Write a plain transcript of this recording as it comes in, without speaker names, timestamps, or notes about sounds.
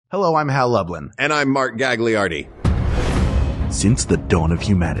Hello, I'm Hal Lublin. And I'm Mark Gagliardi. Since the dawn of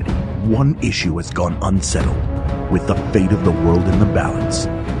humanity, one issue has gone unsettled. With the fate of the world in the balance,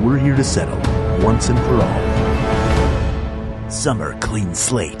 we're here to settle, once and for all. Summer Clean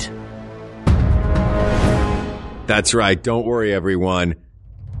Slate. That's right. Don't worry, everyone.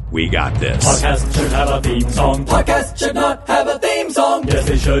 We got this. Podcast should have a theme song. Podcast should not have a theme song. Yes,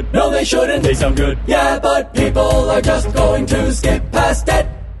 they should. No, they shouldn't. They sound good. Yeah, but people are just going to skip past it.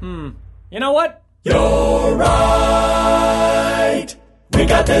 You know what? You're right. We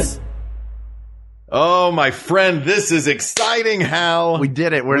got this. Oh, my friend, this is exciting, Hal. We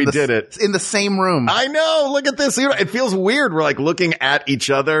did it. We did it. In the same room. I know. Look at this. It feels weird. We're like looking at each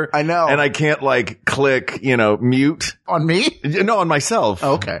other. I know. And I can't like click, mute. On me? No, on myself.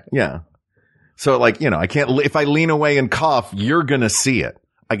 Oh, okay. Yeah. So like, I can't, if I lean away and cough, you're going to see it.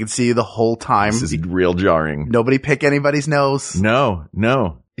 I can see you the whole time. This is real jarring. Nobody pick anybody's nose. No.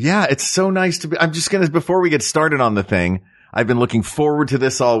 Yeah, it's so nice to be. I'm just going to, before we get started on the thing, I've been looking forward to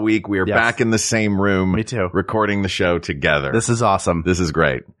this all week. We are back in the same room. Me too. Recording the show together. This is awesome. This is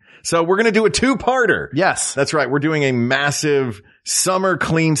great. So we're going to do a two-parter. Yes. That's right. We're doing a massive Summer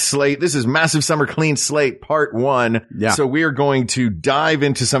Clean Slate. This is Massive Summer Clean Slate Part 1. Yeah. So we are going to dive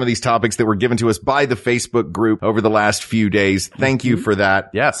into some of these topics that were given to us by the Facebook group over the last few days. Thank you for that.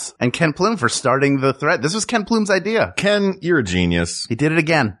 Yes. And Ken Plume for starting the thread. This was Ken Plume's idea. Ken, you're a genius. He did it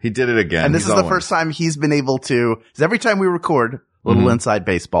again. And this is the first time he's been able to, because every time we record Little Inside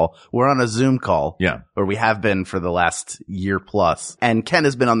Baseball, we're on a Zoom call. Yeah. Or we have been for the last year plus. And Ken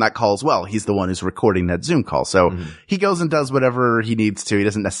has been on that call as well. He's the one who's recording that Zoom call. So he goes and does whatever he needs to. He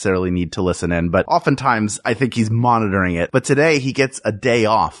doesn't necessarily need to listen in, but oftentimes I think he's monitoring it. But today he gets a day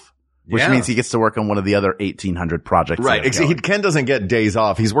off. Which means he gets to work on one of the other 1,800 projects. Right. Ken doesn't get days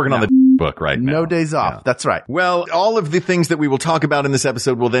off. He's working on the book right now. No days off. Yeah. That's right. Well, all of the things that we will talk about in this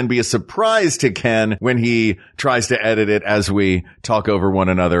episode will then be a surprise to Ken when he tries to edit it as we talk over one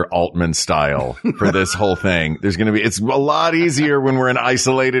another Altman style for this whole thing. It's a lot easier when we're in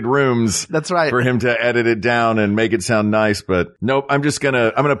isolated rooms. That's right. For him to edit it down and make it sound nice. But nope, I'm going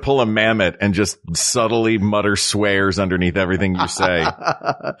to pull a Mammoth and just subtly mutter swears underneath everything you say.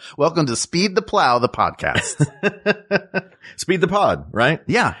 Welcome to Speed the Plow, the podcast. Speed the pod, right?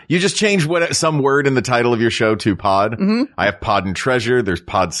 Yeah. You just change some word in the title of your show to pod. Mm-hmm. I have Pod and Treasure. There's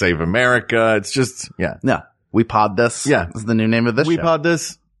Pod Save America. It's just, yeah. Yeah. We pod this. Yeah. This is the new name of this We show. pod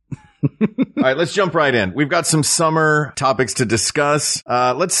this. All right, let's jump right in. We've got some summer topics to discuss.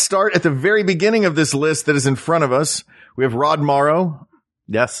 Let's start at the very beginning of this list that is in front of us. We have Rod Morrow.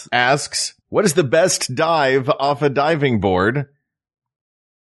 Yes. Asks, what is the best dive off a diving board?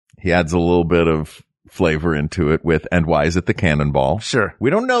 He adds a little bit of flavor into it with, and why is it the cannonball? Sure. We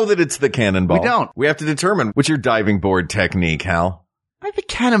don't know that it's the cannonball. We don't. We have to determine what's your diving board technique, Hal? I think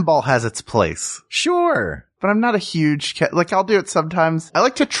cannonball has its place. Sure. But I'm not a huge, I'll do it sometimes. I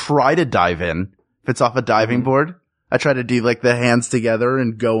like to try to dive in if it's off a diving board. I try to do like the hands together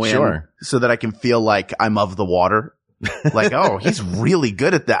and go in so that I can feel like I'm of the water. Like, oh, he's really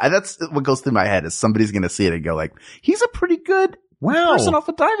good at that. That's what goes through my head is somebody's going to see it and go like, he's a pretty good person off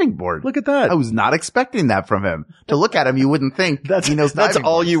a diving board. Look at that. I was not expecting that from him. To look at him, you wouldn't think he knows diving That's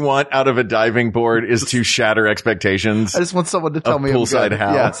all boards. you want out of a diving board is to shatter expectations. I just want someone to tell me I'm poolside good.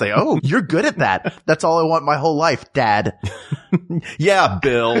 Hal. Yeah, say, oh, you're good at that. That's all I want my whole life, Dad. Yeah,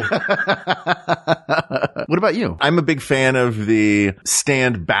 Bill. What about you? I'm a big fan of the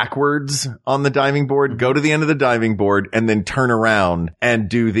stand backwards on the diving board, go to the end of the diving board, and then turn around and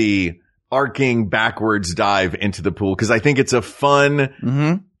do the arcing backwards dive into the pool. Cause I think it's a fun,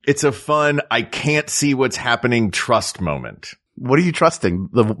 I can't see what's happening trust moment. What are you trusting?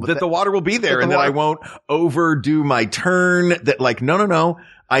 That the water will be there and that I won't overdo my turn. That like, no.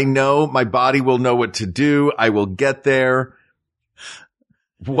 I know my body will know what to do. I will get there.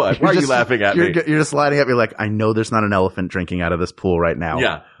 What? Why are you laughing at me? You're just lighting up. You're like, I know there's not an elephant drinking out of this pool right now.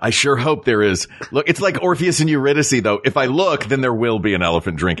 Yeah. I sure hope there is. Look, it's like Orpheus and Eurydice, though. If I look, then there will be an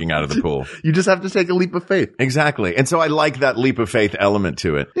elephant drinking out of the pool. You just have to take a leap of faith. Exactly. And so I like that leap of faith element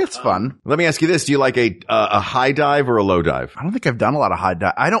to it. It's fun. Let me ask you this. Do you like a high dive or a low dive? I don't think I've done a lot of high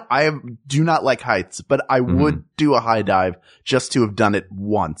dive. I do not like heights, but I would do a high dive just to have done it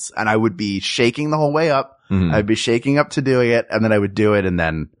once. And I would be shaking the whole way up. I'd be shaking up to doing it, and then I would do it, and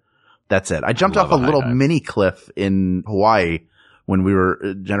then that's it. I jumped off a little mini cliff in Hawaii when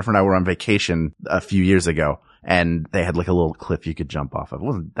Jennifer and I were on vacation a few years ago, and they had like a little cliff you could jump off of. It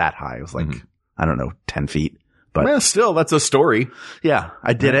wasn't that high. It was like, I don't know, 10 feet. But well, still, that's a story. yeah,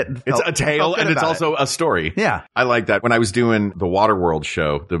 I did it. It's a tale and it's also a story. Yeah. I like that. When I was doing the Waterworld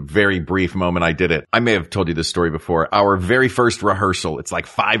show, the very brief moment I did it, I may have told you this story before. Our very first rehearsal, it's like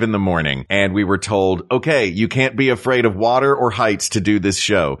 5 a.m. and we were told, okay, you can't be afraid of water or heights to do this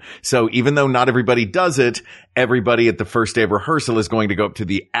show. So even though not everybody does it, everybody at the first day of rehearsal is going to go up to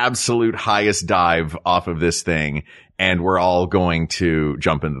the absolute highest dive off of this thing. And we're all going to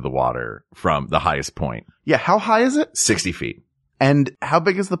jump into the water from the highest point. Yeah. How high is it? 60 feet. And how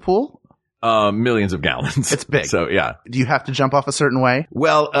big is the pool? Millions of gallons. It's big. So yeah. Do you have to jump off a certain way?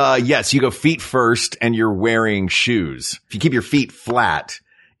 Well, yes, you go feet first and you're wearing shoes. If you keep your feet flat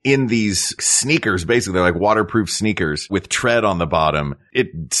in these sneakers, basically they're like waterproof sneakers with tread on the bottom,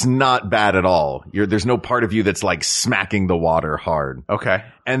 it's not bad at all. There's no part of you that's like smacking the water hard. Okay.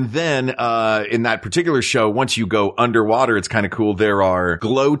 And then, in that particular show, once you go underwater, it's kind of cool. There are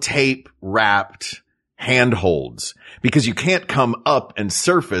glow tape wrapped handholds because you can't come up and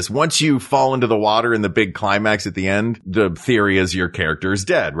surface. Once you fall into the water in the big climax at the end, the theory is your character is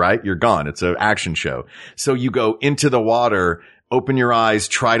dead, right? You're gone. It's an action show. So you go into the water, open your eyes,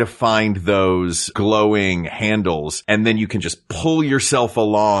 try to find those glowing handles, and then you can just pull yourself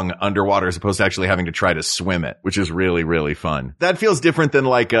along underwater as opposed to actually having to try to swim it, which is really, really fun. That feels different than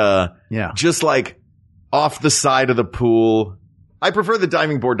like just like off the side of the pool. I prefer the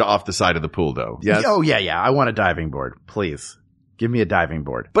diving board to off the side of the pool though. Yes. Oh yeah. I want a diving board. Please. Give me a diving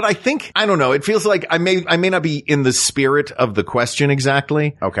board. But I think, I don't know, it feels like I may not be in the spirit of the question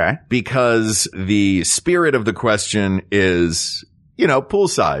exactly. Okay. Because the spirit of the question is,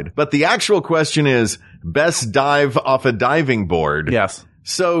 poolside. But the actual question is best dive off a diving board. Yes.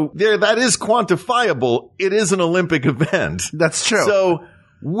 So that is quantifiable. It is an Olympic event. That's true. So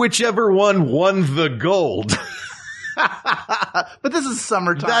whichever one won the gold. But this is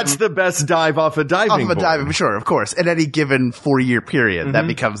summertime. That's the best dive off a diving board. Diving, sure, of course. In any given 4-year period, that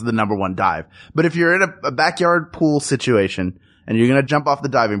becomes the number one dive. But if you're in a backyard pool situation and you're going to jump off the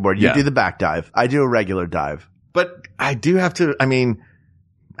diving board, you do the back dive. I do a regular dive. But I do have to, I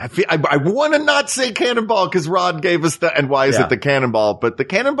want to not say cannonball because Rod gave us and why is it the cannonball? But the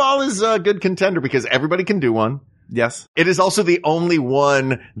cannonball is a good contender because everybody can do one. Yes. It is also the only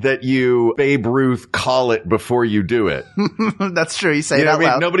one that you Babe Ruth call it before you do it. That's true. You say it out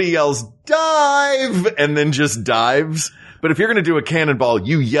loud. Nobody yells dive and then just dives. But if you're going to do a cannonball,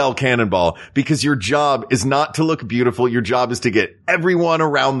 you yell cannonball because your job is not to look beautiful. Your job is to get everyone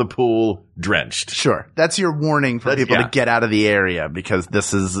around the pool drenched. Sure. That's your warning for people to get out of the area because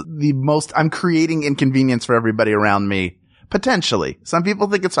this is I'm creating inconvenience for everybody around me. Potentially. Some people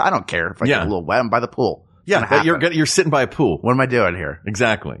think I don't care if I get a little wet. I'm by the pool. Yeah, but you're sitting by a pool. What am I doing here?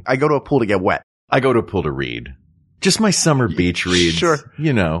 Exactly. I go to a pool to get wet. I go to a pool to read. Just my summer beach reads. Sure.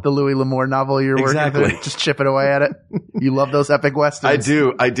 The Louis L'Amour novel you're working with. Just chipping away at it. You love those epic westerns.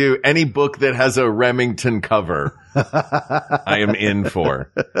 I do. Any book that has a Remington cover, I am in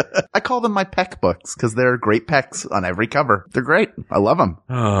for. I call them my peck books because they're great pecks on every cover. They're great. I love them.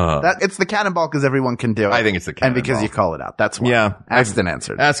 It's the cannonball because everyone can do it. I think it's the cannonball. And because you call it out. That's why. Yeah. Asked and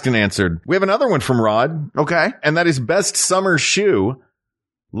answered. Asked and answered. We have another one from Rod. Okay. And that is best summer shoe,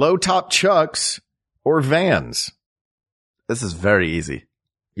 low top Chucks or Vans. This is very easy.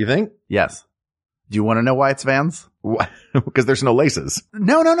 You think? Yes. Do you want to know why it's Vans? Because there's no laces.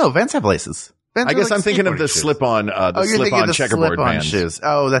 No. Vans have laces. Vans I guess I'm thinking of the slip-on, checkerboard Vans. Shoes.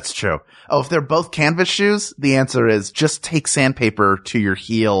 Oh, that's true. Oh, if they're both canvas shoes, the answer is just take sandpaper to your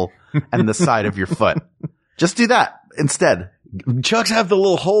heel and the side of your foot. Just do that instead. Chucks have the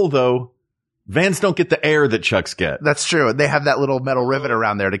little hole though. Vans don't get the air that Chucks get. That's true. They have that little metal rivet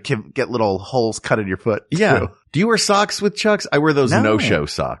around there to get little holes cut in your foot. Yeah. Too. Do you wear socks with Chucks? I wear those no-show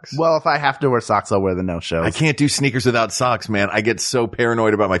socks. Well, if I have to wear socks, I'll wear the no-shows. I can't do sneakers without socks, man. I get so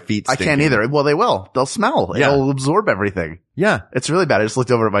paranoid about my feet stinking. I can't either. Well, they will. They'll smell. Yeah. It'll absorb everything. Yeah. It's really bad. I just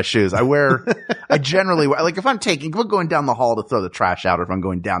looked over at my shoes. I generally wear, like if I'm going down the hall to throw the trash out or if I'm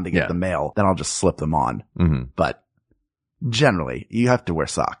going down to get the mail, then I'll just slip them on. Mm-hmm. But generally, you have to wear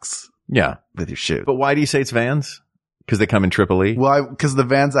socks. Yeah. With your shoes. But why do you say it's Vans? Because they come in Triple E? Well, because the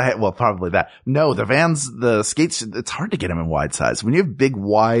Vans probably that. No, the Vans, the skates, it's hard to get them in wide size. When you have big,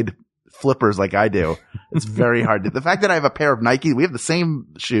 wide flippers like I do, it's very hard. The fact that I have a pair of Nike, we have the same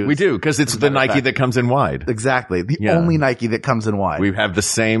shoes. We do, because it's the Nike that comes in wide. Exactly. The only Nike that comes in wide. We have the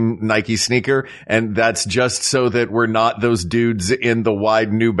same Nike sneaker, and that's just so that we're not those dudes in the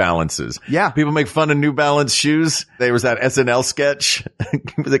wide New Balances. Yeah. People make fun of New Balance shoes. There was that SNL sketch,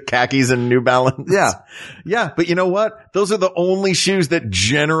 the khakis and New Balance. Yeah. Yeah, but you know what? Those are the only shoes that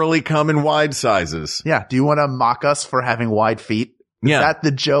generally come in wide sizes. Yeah. Do you want to mock us for having wide feet? Is that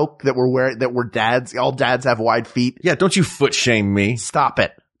the joke that we're dads? All dads have wide feet? Yeah, don't you foot shame me. Stop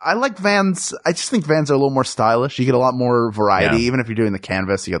it. I like Vans. I just think Vans are a little more stylish. You get a lot more variety. Even if you're doing the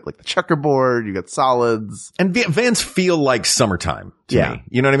canvas, you got like the checkerboard, you got solids. And Vans feel like summertime to me.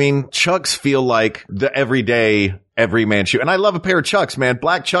 You know what I mean? Chucks feel like the everyday, everyman shoe. And I love a pair of Chucks, man.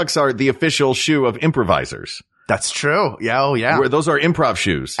 Black Chucks are the official shoe of improvisers. That's true. Yeah. Oh, yeah. Those are improv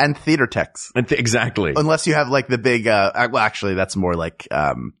shoes. And theater techs. Exactly. Unless you have like the big, well, actually, that's more like,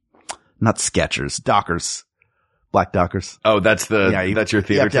 not Skechers, Dockers. Black Dockers. Oh, that's that's your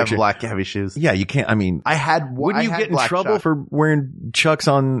theater. You have to have black heavy shoes. Yeah, you can't. I mean, wouldn't you get in trouble for wearing Chucks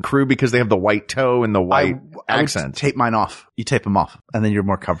on crew because they have the white toe and the white accent? Tape mine off. You tape them off, and then you're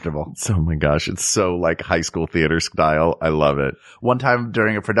more comfortable. Oh my gosh, it's so like high school theater style. I love it. One time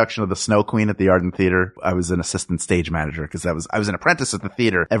during a production of The Snow Queen at the Arden Theater, I was an assistant stage manager because I was an apprentice at the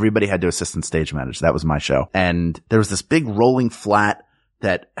theater. Everybody had to assistant stage manage. That was my show, and there was this big rolling flat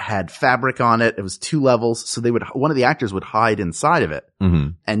that had fabric on it. It was 2 levels. So one of the actors would hide inside of it. Mm-hmm.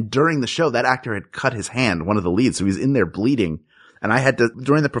 And during the show, that actor had cut his hand, one of the leads. So he was in there bleeding. And I had to,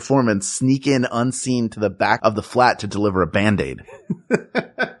 during the performance, sneak in unseen to the back of the flat to deliver a Band-Aid.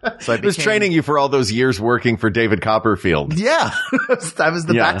 So I was training you for all those years working for David Copperfield. Yeah. I was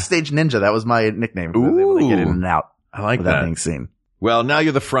the backstage ninja. That was my nickname. Ooh. I was able to get in and out. I like without that. being seen. Well, now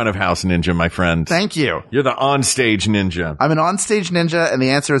you're the front of house ninja, my friend. Thank you. You're the onstage ninja. I'm an onstage ninja, and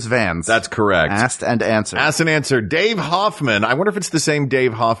the answer is Vans. That's correct. Asked and answered. Asked and answered. Dave Hoffman. I wonder if it's the same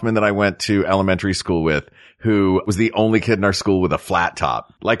Dave Hoffman that I went to elementary school with, who was the only kid in our school with a flat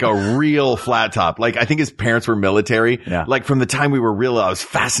top. Like a real flat top. Like, I think his parents were military. Yeah. Like, from the time we were real, I was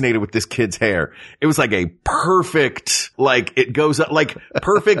fascinated with this kid's hair. It was like a perfect, like, it goes up, like,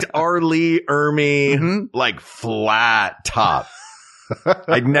 perfect R. Lee Ermey, like, flat top.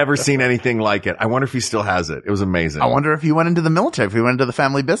 I'd never seen anything like it. I wonder if he still has it. It was amazing. I wonder if he went into the military, if he went into the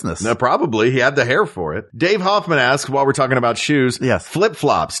family business. No, probably. He had the hair for it. Dave Hoffman asks, while we're talking about shoes, yes,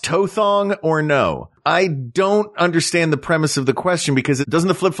 flip-flops, toe thong or no? I don't understand the premise of the question because doesn't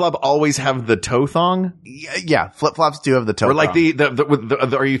the flip-flop always have the toe thong? Yeah, flip-flops do have the toe thong. Or like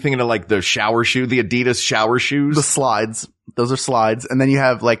the are you thinking of like the shower shoe, the Adidas shower shoes? The slides. Those are slides. And then you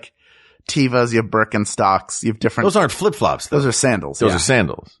have like Tevas, you have Birkenstocks, you have different. Those aren't flip-flops, though. Those are sandals. Those are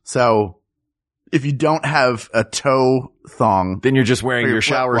sandals. So if you don't have a toe thong, then you're just wearing your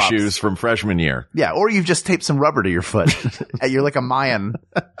shower shoes from freshman year. Yeah. Or you've just taped some rubber to your foot. You're like a Mayan.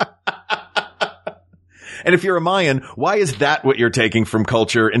 And if you're a Mayan, why is that what you're taking from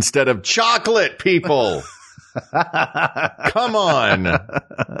culture instead of chocolate, people? Come on.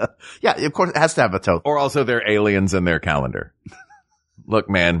 Yeah, of course it has to have a toe. Or also they're aliens in their calendar. Look,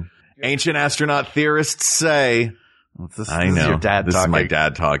 man, ancient astronaut theorists say, I know. This is your dad this talking. Is my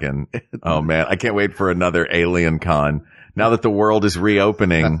dad talking. Oh man, I can't wait for another alien con. Now that the world is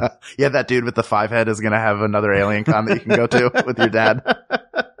reopening. Yeah, that dude with the 5 head is going to have another alien con that you can go to with your dad.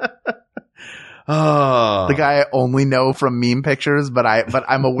 Oh. The guy I only know from meme pictures, but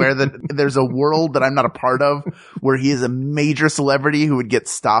I'm aware that there's a world that I'm not a part of where he is a major celebrity who would get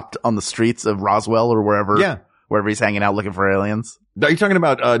stopped on the streets of Roswell or wherever. Yeah. Wherever he's hanging out looking for aliens. Are you talking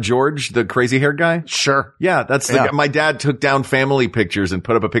about George, the crazy haired guy? Sure. Yeah, that's the guy. My dad took down family pictures and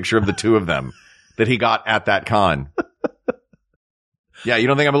put up a picture of the two of them that he got at that con. Yeah, you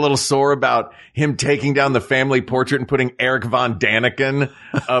don't think I'm a little sore about him taking down the family portrait and putting Eric Von Daniken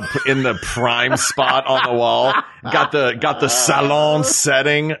up in the prime spot on the wall? Got the salon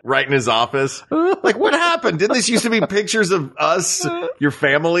setting right in his office. Like, what happened? Didn't this used to be pictures of us, your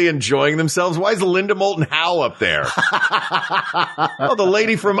family, enjoying themselves? Why is Linda Moulton Howe up there? Oh, the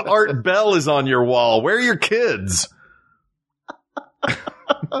lady from Art Bell is on your wall. Where are your kids?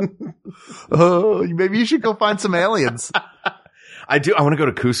 Oh, maybe you should go find some aliens. I do. I want to go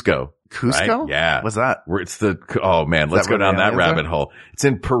to Cusco. Cusco? Right? Yeah. What's that? Oh man, let's go down that rabbit hole. It's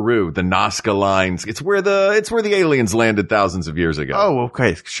in Peru, the Nazca lines. It's where the aliens landed thousands of years ago. Oh,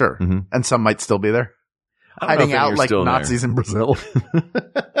 okay. Sure. Mm-hmm. And some might still be there. Hiding out like Nazis in Brazil.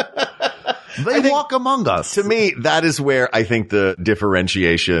 They walk among us. To me, that is where I think the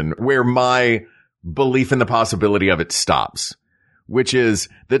differentiation, where my belief in the possibility of it stops, which is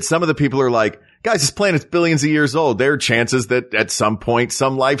that some of the people are like, guys, this planet's billions of years old. There are chances that at some point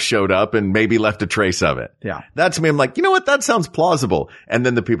some life showed up and maybe left a trace of it. Yeah. That to me, I'm like, you know what? That sounds plausible. And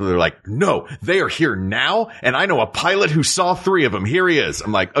then the people are like, no, they are here now. And I know a pilot who saw 3 of them. Here he is.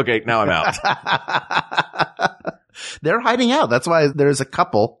 I'm like, okay, now I'm out. They're hiding out. That's why there's a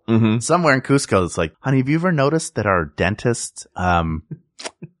couple somewhere in Cusco that's like, honey, have you ever noticed that our dentist,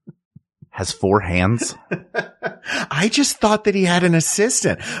 has 4 hands? I just thought that he had an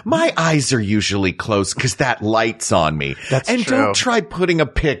assistant. My eyes are usually closed because that light's on me. That's and true. Don't try putting a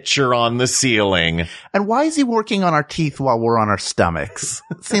picture on the ceiling. And why is he working on our teeth while we're on our stomachs?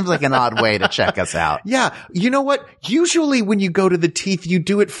 It seems like an odd way to check us out. Yeah. You know what? Usually when you go to the teeth, you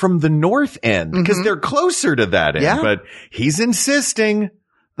do it from the north end because they're closer to that end. Yeah. But he's insisting.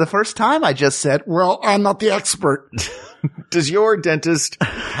 The first time I just said, well, I'm not the expert. Does your dentist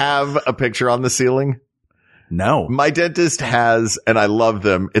have a picture on the ceiling? No. My dentist has, and I love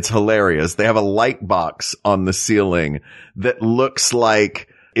them. It's hilarious. They have a light box on the ceiling that looks like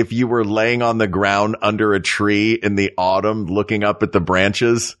if you were laying on the ground under a tree in the autumn looking up at the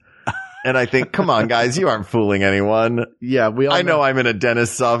branches. And I think, come on, guys, you aren't fooling anyone. Yeah, we all I know I'm in a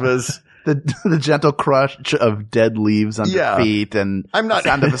dentist's office. The gentle crush of dead leaves under feet and the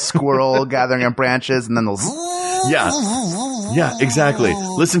sound of a squirrel gathering on branches and then those. Yeah, exactly.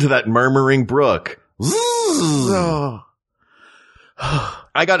 Listen to that murmuring brook.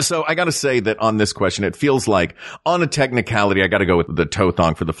 I gotta say that on this question, it feels like on a technicality, I gotta go with the toe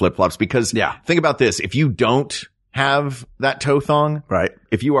thong for the flip flops because think about this. If you don't have that toe thong, right?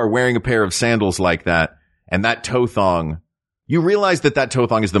 If you are wearing a pair of sandals like that and that toe thong, you realize that toe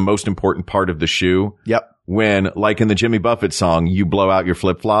thong is the most important part of the shoe. Yep. When, like in the Jimmy Buffett song, you blow out your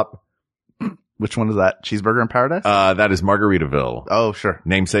flip flop. Which one is that? Cheeseburger in Paradise? That is Margaritaville. Oh, sure.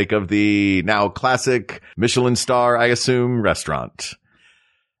 Namesake of the now classic Michelin star, I assume, restaurant.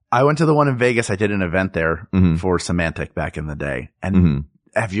 I went to the one in Vegas. I did an event there for Semantic back in the day. And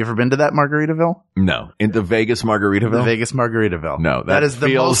have you ever been to that Margaritaville? No. In the Vegas Margaritaville? The Vegas Margaritaville. No. That is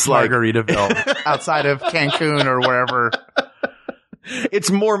the most Margaritaville outside of Cancun or wherever. It's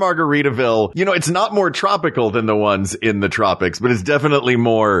more Margaritaville. You know, it's not more tropical than the ones in the tropics, but it's definitely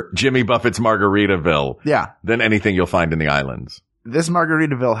more Jimmy Buffett's Margaritaville. Yeah. Than anything you'll find in the islands. This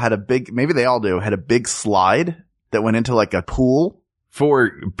Margaritaville had a big, maybe they all do, had a big slide that went into like a pool.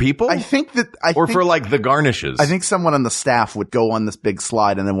 For people? For like the garnishes? I think someone on the staff would go on this big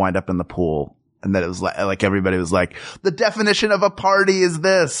slide and then wind up in the pool. And then it was like everybody was like, the definition of a party is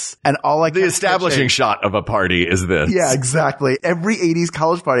this. And all the establishing shot of a party is this. Yeah, exactly. Every 80s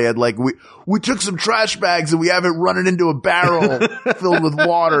college party had like, we took some trash bags and we have it running into a barrel filled with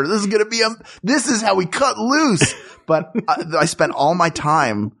water. This is going to be this is how we cut loose. But I spent all my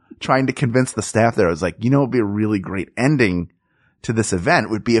time trying to convince the staff there. I was like, it would be a really great ending to this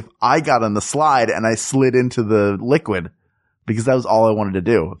event would be if I got on the slide and I slid into the liquid. Because that was all I wanted to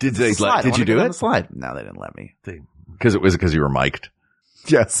do. Did you do it? On the slide. No, they didn't let me. Because you were mic'd.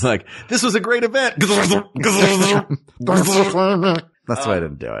 Yes. Like, this was a great event. That's why I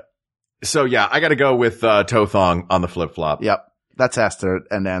didn't do it. So yeah, I gotta go with, toe thong on the flip flop. Yep. That's asked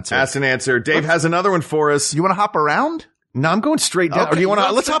and answered. Asked and answered. Dave has another one for us. You want to hop around? No, I'm going straight down. Okay, Or do you want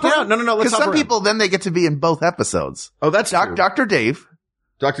to, let's hop around. No, let's hop around. Because some people, then they get to be in both episodes. Oh, that's true. Dr. Dave.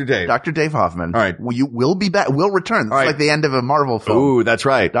 Dr. Dave Hoffman. All right. You will be back. Will return. It's like the end of a Marvel film. Ooh, that's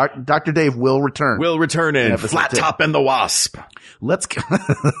right. Dr. Dave will return. Will return in Flat Top and the Wasp. Let's go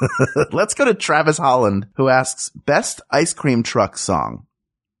to Travis Holland, who asks, best ice cream truck song.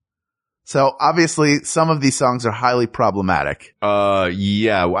 So obviously some of these songs are highly problematic.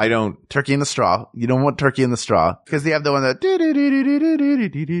 Yeah, I don't. Turkey in the Straw. You don't want Turkey in the Straw because they have the one that.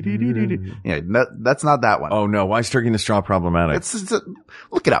 Yeah, that's not that one. Oh no, why is Turkey in the Straw problematic?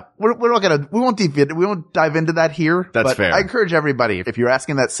 Look it up. We won't dive into that here. That's fair. I encourage everybody, if you're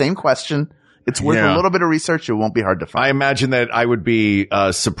asking that same question, it's worth a little bit of research. It won't be hard to find. I imagine that I would be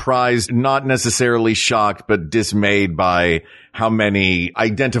surprised, not necessarily shocked, but dismayed by how many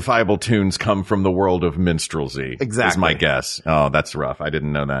identifiable tunes come from the world of minstrelsy. Exactly. Is my guess. Oh, that's rough. I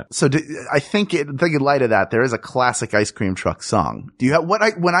didn't know that. So I think in light of that, there is a classic ice cream truck song. Do you have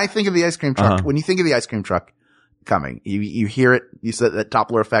when I think of the ice cream truck, when you think of the ice cream truck coming, you hear it, you said that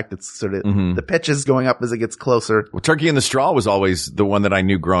Doppler effect, it's sort of, the pitch is going up as it gets closer. Well, Turkey in the Straw was always the one that I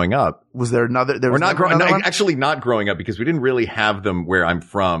knew growing up. Was there another? Actually not growing up because we didn't really have them where I'm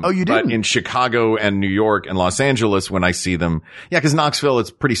from. Oh, you didn't? But in Chicago and New York and Los Angeles when I see them. Yeah, cause Knoxville,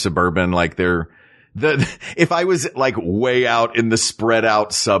 it's pretty suburban. Like if I was like way out in the spread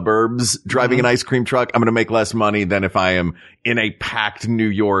out suburbs driving an ice cream truck, I'm going to make less money than if I am in a packed New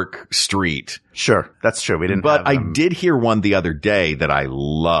York street. Sure. That's true. We didn't But I did hear one the other day that I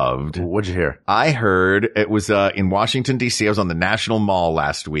loved. What'd you hear? I heard it was, in Washington DC. I was on the National Mall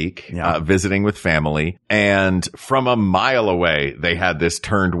last week, visiting with family, and from a mile away, they had this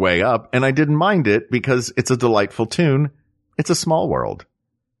turned way up, and I didn't mind it because it's a delightful tune. It's A Small World.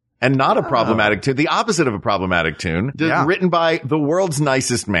 And not a problematic tune, the opposite of a problematic tune, written by the world's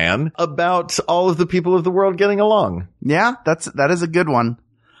nicest man about all of the people of the world getting along. Yeah, that is a good one.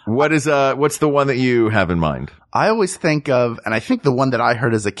 What's the one that you have in mind? I always think of, and I think the one that I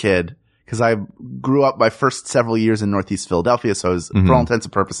heard as a kid, because I grew up my first several years in Northeast Philadelphia, so I was, for all intents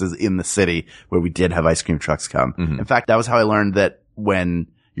and purposes, in the city where we did have ice cream trucks come. In fact, that was how I learned that when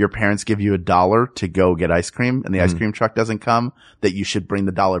your parents give you $1 to go get ice cream and the ice cream truck doesn't come, that you should bring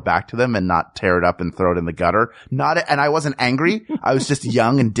the $1 back to them and not tear it up and throw it in the gutter. And I wasn't angry. I was just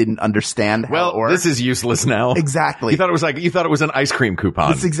young and didn't understand how it worked. This is useless now. Exactly. You thought it was an ice cream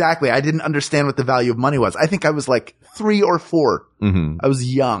coupon. That's exactly. I didn't understand what the value of money was. I think I was like 3 or 4. I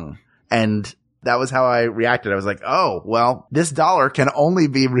was young, and that was how I reacted. I was like, oh, well, this $1 can only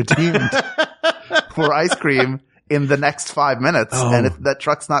be redeemed for ice cream in the next 5 minutes. And if that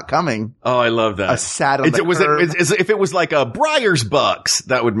truck's not coming. Oh, I love that. I sat on the curb. If it was like a Briar's Bucks,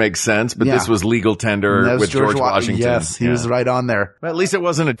 that would make sense. But this was legal tender with George Washington. Yes, he was right on there. Well, at least it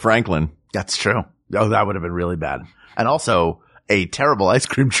wasn't at Franklin. That's true. Oh, that would have been really bad. And also a terrible ice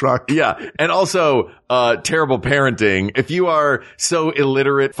cream truck. Yeah. And also, terrible parenting. If you are so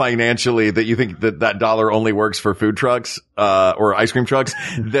illiterate financially that you think that $1 only works for food trucks, or ice cream trucks,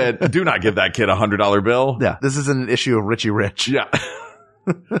 that do not give that kid $100 bill. Yeah. This isn't an issue of Richie Rich. Yeah.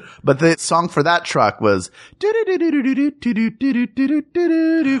 But the song for that truck was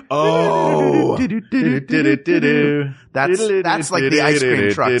oh, that's like the ice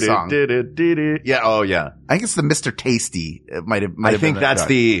cream truck song. Yeah. Oh, yeah. I think it's the Mr. Tasty. It might have. I think that's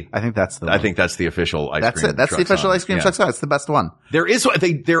the official ice cream. That's it. That's the official ice cream truck song. It's the best one. There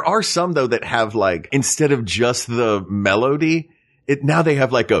are some though that have like, instead of just the melody, now they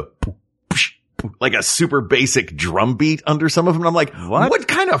have like a super basic drum beat under some of them. And I'm like, what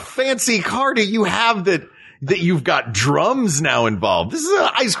kind of fancy car do you have that you've got drums now involved? This is an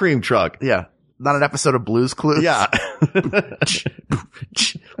ice cream truck. Yeah. Not an episode of Blue's Clues. Yeah.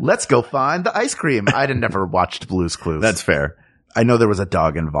 Let's go find the ice cream. I had never watched Blue's Clues. That's fair. I know there was a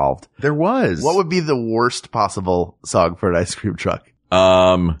dog involved. There was. What would be the worst possible song for an ice cream truck?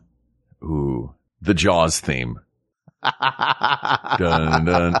 The Jaws theme. Dun,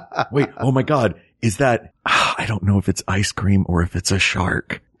 dun. Wait, oh my God. Is that, I don't know if it's ice cream or if it's a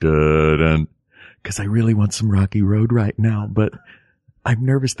shark. Dun, dun. Cause I really want some Rocky Road right now, but I'm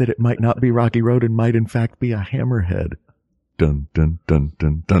nervous that it might not be Rocky Road and might in fact be a hammerhead. Dun, dun, dun,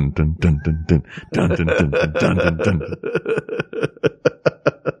 dun, dun, dun, dun, dun, dun, dun, dun, dun, dun, dun, dun, dun.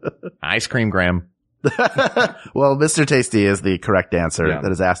 Ice cream, Graham. Well, Mr. Tasty is the correct answer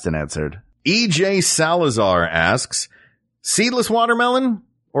that is asked and answered. EJ Salazar asks, seedless watermelon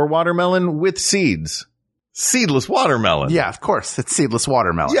or watermelon with seeds? Seedless watermelon. Yeah, of course. It's seedless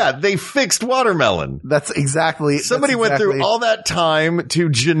watermelon. Yeah, they fixed watermelon. That's exactly. Somebody went through all that time to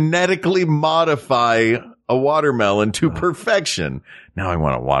genetically modify a watermelon to perfection. Now I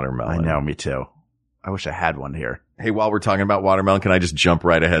want a watermelon. I know, me too. I wish I had one here. Hey, while we're talking about watermelon, can I just jump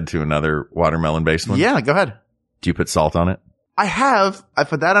right ahead to another watermelon-based one? Yeah, go ahead. Do you put salt on it? I have. I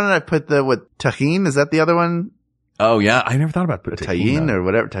put that on it. I put tahine. Is that the other one? Oh, yeah. I never thought about putting tahine or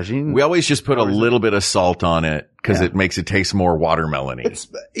whatever. Tajine. We always just put a little bit of salt on it because it makes it taste more watermelon-y.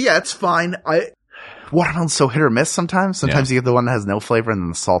 It's fine. Watermelon's so hit or miss sometimes. Sometimes you get the one that has no flavor and then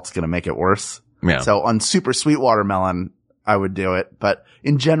the salt's going to make it worse. Yeah. So on super sweet watermelon, I would do it. But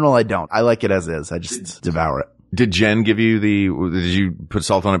in general, I don't. I like it as is. I just devour it. Did Jen give you did you put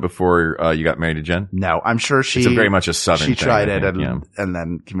salt on it before you got married to Jen? No, I'm sure it's very much a Southern thing. She tried it and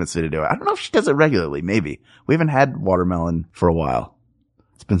then convinced me to do it. I don't know if she does it regularly. Maybe. We haven't had watermelon for a while.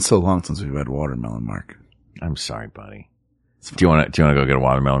 It's been so long since we've had watermelon, Mark. I'm sorry, buddy. Do you want to go get a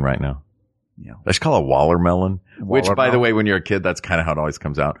watermelon right now? Yeah. Let's call it Wallermelon. Which, by the way, when you're a kid, that's kind of how it always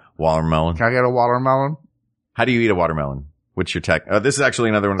comes out. Wallermelon. Can I get a watermelon? How do you eat a watermelon? What's your tech? This is actually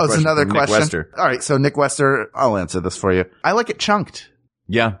another one. Oh, it's another question. Nick Wester. All right. So Nick Wester, I'll answer this for you. I like it chunked.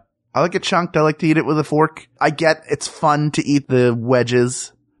 Yeah. I like it chunked. I like to eat it with a fork. I get it's fun to eat the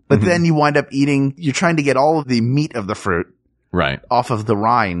wedges, but then you wind up you're trying to get all of the meat of the fruit. Right. Off of the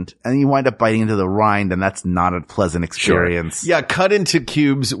rind, and you wind up biting into the rind, and that's not a pleasant experience. Sure. Yeah. Cut into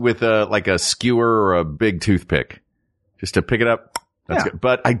cubes with a skewer or a big toothpick just to pick it up. That's good.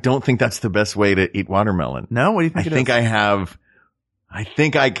 But I don't think that's the best way to eat watermelon. No? What do you think I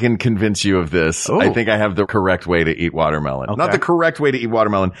think I can convince you of this. Ooh. I think I have the correct way to eat watermelon. Okay. Not the correct way to eat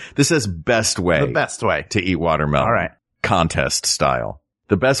watermelon. This says best way. The best way. To eat watermelon. All right. Contest style.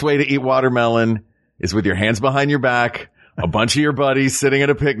 The best way to eat watermelon is with your hands behind your back, a bunch of your buddies sitting at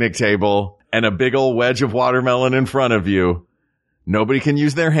a picnic table, and a big old wedge of watermelon in front of you. Nobody can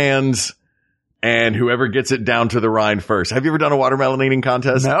use their hands. And whoever gets it down to the rind first. Have you ever done a watermelon eating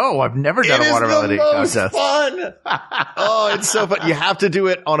contest? No, I've never done a watermelon eating contest. Fun. Oh, it's so fun. You have to do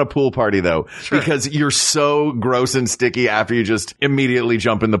it on a pool party though, because you're so gross and sticky after you just immediately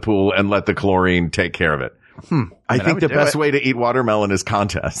jump in the pool and let the chlorine take care of it. I think the best way to eat watermelon is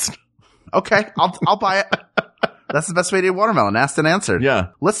contest. Okay, I'll buy it. That's the best way to eat watermelon. Asked and answered. Yeah.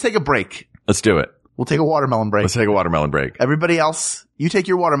 Let's take a break. Let's do it. We'll take a watermelon break. Let's take a watermelon break. Everybody else, you take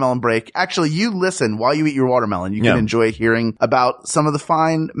your watermelon break. Actually, you listen while you eat your watermelon. You can enjoy hearing about some of the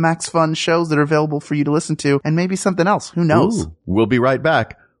fine Max Fun shows that are available for you to listen to, and maybe something else. Who knows? Ooh, we'll be right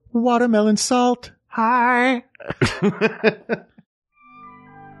back. Watermelon salt. Hi.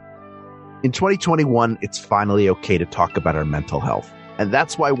 In 2021, it's finally okay to talk about our mental health. And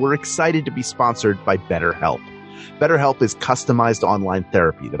that's why we're excited to be sponsored by BetterHelp. BetterHelp is customized online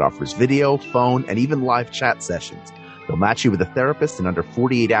therapy that offers video, phone, and even live chat sessions. They'll match you with a therapist in under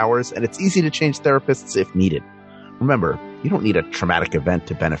 48 hours, and it's easy to change therapists if needed. Remember, you don't need a traumatic event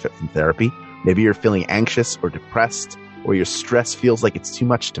to benefit from therapy. Maybe you're feeling anxious or depressed, or your stress feels like it's too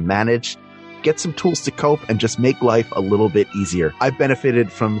much to manage. Get some tools to cope and just make life a little bit easier. I've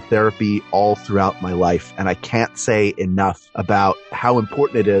benefited from therapy all throughout my life, and I can't say enough about how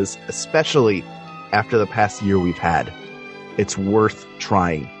important it is, especially after the past year we've had. It's worth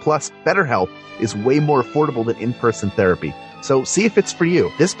trying. Plus, BetterHelp is way more affordable than in-person therapy. So see if it's for you.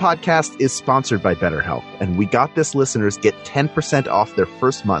 This podcast is sponsored by BetterHelp, and We Got This listeners get 10% off their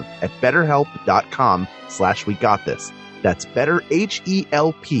first month at betterhelp.com/WeGotThis. That's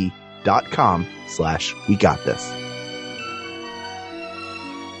betterhelp.com/WeGotThis.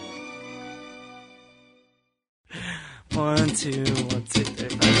 One, two, three,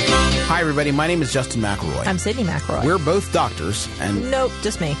 Hi, everybody. My name is Justin McElroy. I'm Sydney McElroy. We're both doctors. And Nope,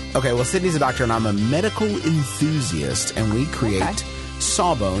 just me. Okay, well, Sydney's a doctor, and I'm a medical enthusiast, and we create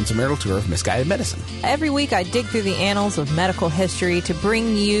Sawbones, a marital tour of misguided medicine. Every week, I dig through the annals of medical history to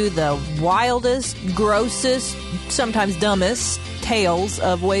bring you the wildest, grossest, sometimes dumbest tales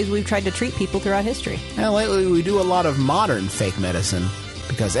of ways we've tried to treat people throughout history. Now, lately, we do a lot of modern fake medicine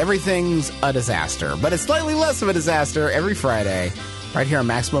because everything's a disaster. But it's slightly less of a disaster every Friday, right here on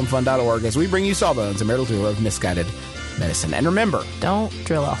MaximumFun.org, as we bring you Sawbones, a marital tour of misguided medicine. And remember, don't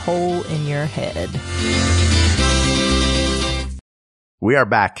drill a hole in your head. We are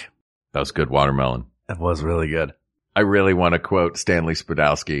back. That was good watermelon. That was really good. I really want to quote Stanley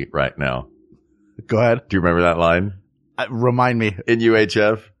Spadowski right now. Go ahead. Do you remember that line? Remind me. In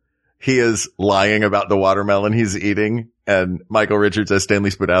UHF, he is lying about the watermelon he's eating, and Michael Richards as Stanley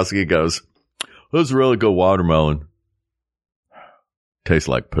Spadowski goes, "This is really good watermelon. Tastes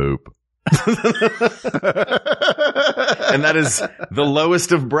like poop." And that is the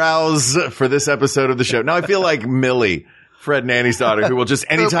lowest of brows for this episode of the show. Now I feel like Millie, Fred and Annie's daughter, who will just,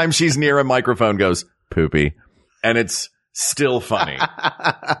 anytime she's near a microphone, goes, "Poopy." And it's still funny.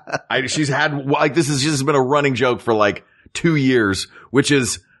 She's had, like, this has just been a running joke for like 2 years, which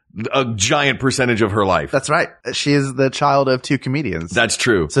is a giant percentage of her life. That's right. She is the child of two comedians. That's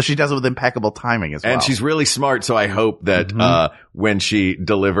true. So she does it with impeccable timing as well. And she's really smart, so I hope that when she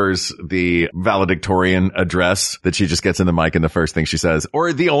delivers the valedictorian address, that she just gets in the mic and the first thing she says,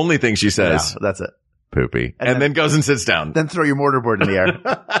 or the only thing she says, that's it. Poopy. And then goes and sits down. Then throw your mortarboard in the air.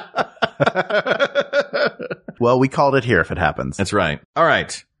 Well, we called it here if it happens. That's right. All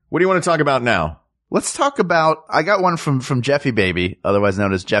right. What do you want to talk about now? Let's talk about, I got one from Jeffy Baby, otherwise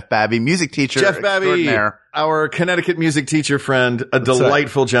known as Jeff Babby, music teacher. Jeff Babby, our Connecticut music teacher friend, a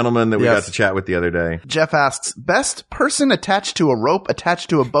delightful gentleman that we got to chat with the other day. Jeff asks, best person attached to a rope attached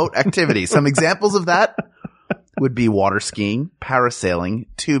to a boat activity. Some examples of that would be water skiing, parasailing,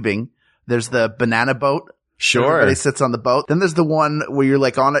 tubing. There's the banana boat. Sure. Everybody sits on the boat. Then there's the one where you're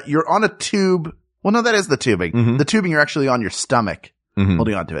like you're on a tube. Well, no, that is the tubing. Mm-hmm. The tubing, you're actually on your stomach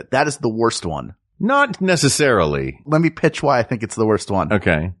holding onto it. That is the worst one. Not necessarily. Let me pitch why I think it's the worst one.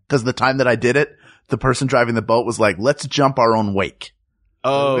 Okay. Because the time that I did it, the person driving the boat was like, let's jump our own wake.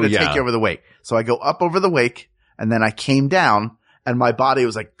 Oh, I'm going to take you over the wake. So I go up over the wake, and then I came down, and my body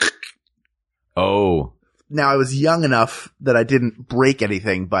was like, oh. Now, I was young enough that I didn't break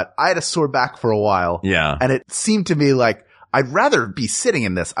anything, but I had a sore back for a while. Yeah. And it seemed to me like I'd rather be sitting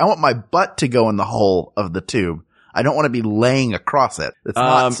in this. I want my butt to go in the hole of the tube. I don't want to be laying across it. It's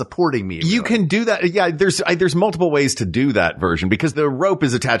not supporting me. Really. You can do that. Yeah, there's multiple ways to do that version because the rope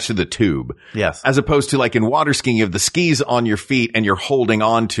is attached to the tube. Yes. As opposed to like in water skiing, you have the skis on your feet and you're holding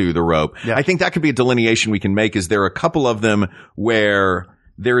on to the rope. Yeah. I think that could be a delineation we can make. Is there a couple of them where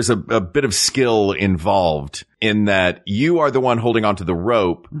there is a bit of skill involved in that you are the one holding onto the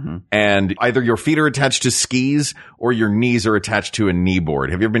rope and either your feet are attached to skis or your knees are attached to a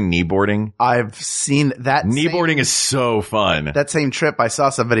kneeboard. Have you ever been kneeboarding? I've seen that. Kneeboarding is so fun. That same trip, I saw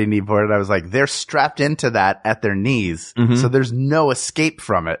somebody kneeboard and I was like, they're strapped into that at their knees. So there's no escape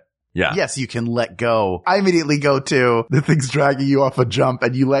from it. Yeah. Yes, you can let go. I immediately go to the thing's dragging you off a jump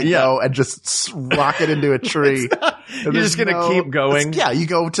and you let go and just rocket into a tree. You're just going to keep going. Yeah, you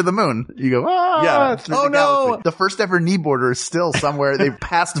go to the moon. You go, through Oh, the no. galaxy. The first ever kneeboarder is still somewhere. They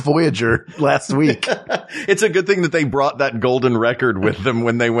passed Voyager last week. It's a good thing that they brought that golden record with them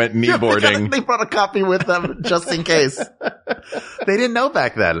when they went kneeboarding. They brought a copy with them just in case. They didn't know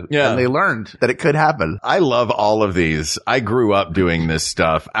back then. Yeah. And they learned that it could happen. I love all of these. I grew up doing this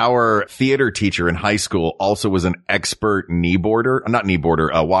stuff. Our theater teacher in high school also was an expert water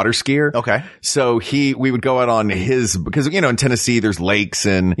skier. Okay. So we would go out on because, in Tennessee, there's lakes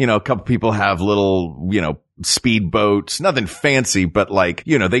and, a couple people have little, speed boats, nothing fancy, but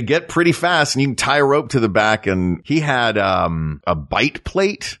they get pretty fast and you can tie a rope to the back. And he had, a bite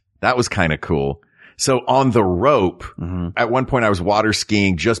plate. That was kind of cool. So on the rope, at one point I was water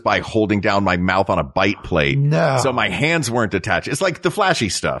skiing just by holding down my mouth on a bite plate. No. So my hands weren't attached. It's like the flashy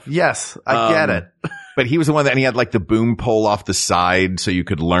stuff. Yes, I get it. But he was the one and he had the boom pole off the side so you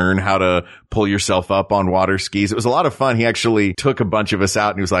could learn how to pull yourself up on water skis. It was a lot of fun. He actually took a bunch of us out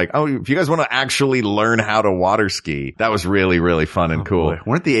and he was like, oh, if you guys want to actually learn how to water ski, that was really, really fun and cool. Boy.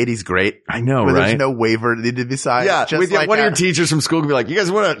 Weren't the 80s great? I know, Where right? There's no waiver needed besides. Yeah, just with one of your teachers from school could be like, you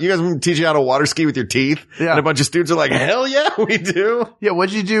guys want to teach you how to water ski with your teeth? Yeah. And a bunch of students are like, hell yeah, we do. Yeah,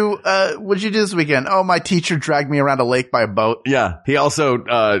 what'd you do this weekend? Oh, my teacher dragged me around a lake by a boat. Yeah. He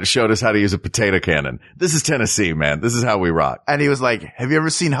also showed us how to use a potato cannon. This is Tennessee, man. This is how we rock. And he was like, have you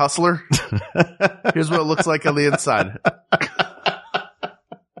ever seen Hustler? Here's what it looks like on the inside.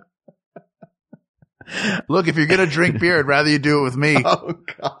 Look, if you're going to drink beer, I'd rather you do it with me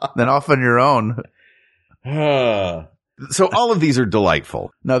than off on your own. So all of these are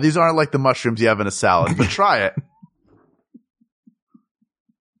delightful. No, these aren't like the mushrooms you have in a salad, but try it.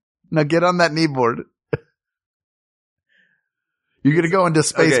 Now get on that kneeboard. You're going to go into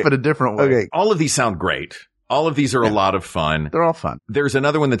space, but a different way. Okay. All of these sound great. All of these are a lot of fun. They're all fun. There's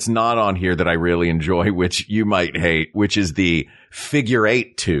another one that's not on here that I really enjoy, which you might hate, which is the figure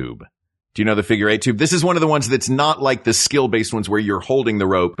eight tube. Do you know the figure eight tube? This is one of the ones that's not like the skill-based ones where you're holding the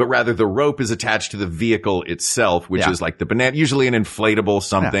rope, but rather the rope is attached to the vehicle itself, which is like the banana, usually an inflatable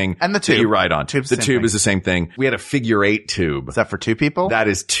something. And the tube. That you ride on. Tube's the tube is the same thing. We had a figure eight tube. Is that for two people? That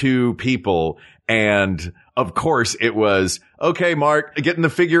is two people. And of course it was, okay, Mark, get in the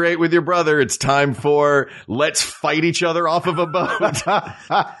figure eight with your brother. It's time for let's fight each other off of a boat.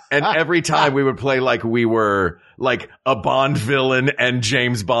 And every time we would play like we were like a Bond villain and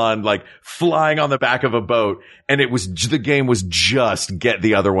James Bond, like flying on the back of a boat. And the game was just get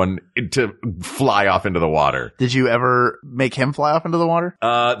the other one to fly off into the water. Did you ever make him fly off into the water?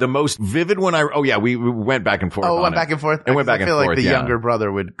 The most vivid one we went back and forth. Back and forth. And went back and forth. I feel like the yeah. younger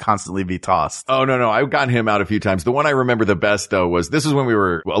brother would constantly be tossed. Oh, no. I've gotten him out a few times. The one I remember the best though this was when we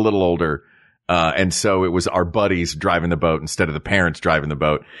were a little older. And so it was our buddies driving the boat instead of the parents driving the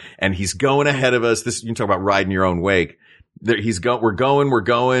boat. And he's going ahead of us. You can talk about riding your own wake. We're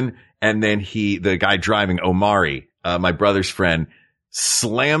going. And then the guy driving, Omari, my brother's friend,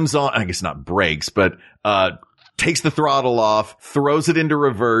 slams on, I guess not brakes, but, takes the throttle off, throws it into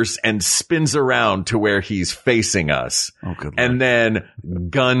reverse and spins around to where he's facing us. Oh, good Lord. And then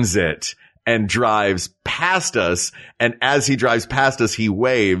guns it. And drives past us. And as he drives past us, he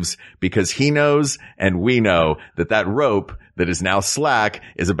waves because he knows and we know that rope that is now slack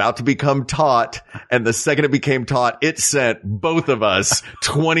is about to become taut. And the second it became taut, it sent both of us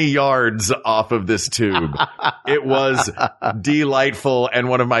 20 yards off of this tube. It was delightful and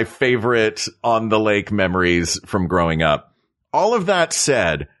one of my favorite on the lake memories from growing up. All of that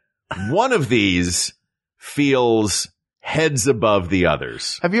said, one of these feels heads above the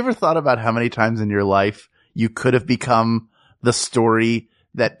others. Have you ever thought about how many times in your life you could have become the story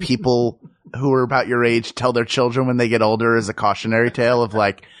that people who are about your age tell their children when they get older as a cautionary tale of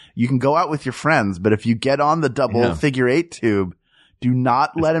like, you can go out with your friends, but if you get on the double figure eight tube, do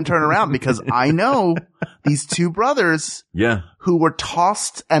not let him turn around because I know these two brothers who were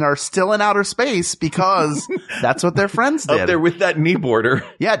tossed and are still in outer space because that's what their friends did. Up there with that kneeboarder.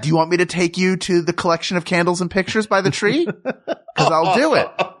 Yeah. Do you want me to take you to the collection of candles and pictures by the tree? Because I'll do it.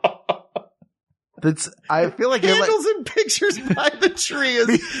 I feel like Candles and pictures by the tree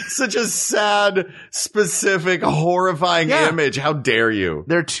is such a sad, specific, horrifying image. How dare you?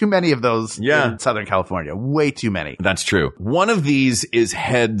 There are too many of those in Southern California. Way too many. That's true. One of these is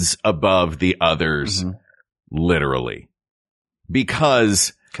heads above the others, literally.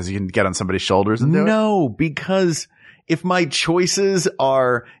 Because you can get on somebody's shoulders and do it? No, because if my choices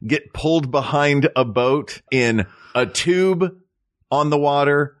are get pulled behind a boat in a tube on the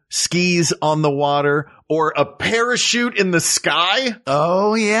water, skis on the water, or a parachute in the sky.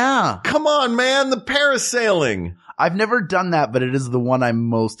 Oh, yeah. Come on, man. The parasailing. I've never done that, but it is the one I'm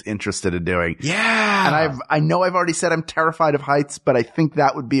most interested in doing. Yeah. And I know I've already said I'm terrified of heights, but I think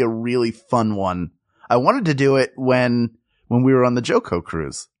that would be a really fun one. I wanted to do it when we were on the Joko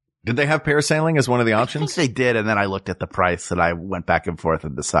cruise. Did they have parasailing as one of the options? I think they did, and then I looked at the price and I went back and forth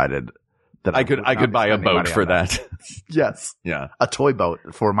and decided that I could buy a boat for that. Yes. Yeah. A toy boat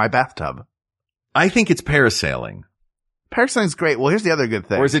for my bathtub. I think it's parasailing. Parasailing's great. Well, here's the other good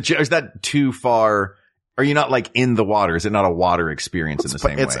thing. Or is that too far? Are you not like in the water? Is it not a water experience in the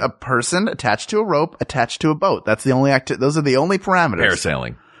same way? It's a person attached to a rope, attached to a boat. That's the only those are the only parameters.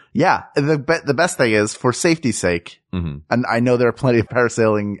 Parasailing. Yeah. The best thing is, for safety's sake, and I know there are plenty of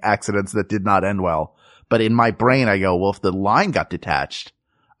parasailing accidents that did not end well, but in my brain I go, well, if the line got detached,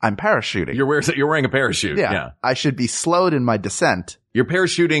 I'm parachuting. You're wearing a parachute. Yeah. I should be slowed in my descent. You're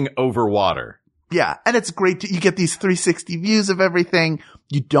parachuting over water. Yeah. And it's great. You get these 360 views of everything.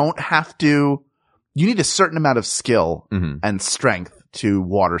 You don't have to, you need a certain amount of skill and strength to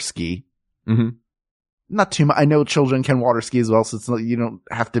water ski. Not too much. I know children can water ski as well, so it's not, you don't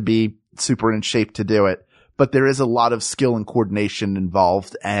have to be super in shape to do it, but there is a lot of skill and coordination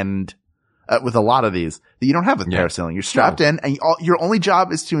involved, and with a lot of these that you don't have with parasailing. You're strapped in, and your only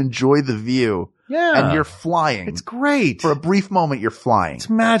job is to enjoy the view. Yeah. And you're flying. It's great. For a brief moment, you're flying. It's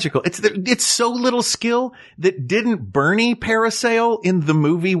magical. It's so little skill that didn't Bernie parasail in the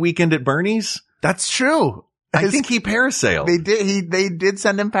movie Weekend at Bernie's? That's true. I think he parasailed. They did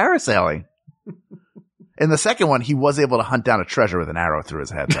send him parasailing. In the second one, he was able to hunt down a treasure with an arrow through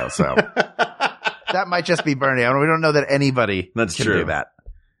his head, though, so. That might just be Bernie. We don't know that anybody can do that.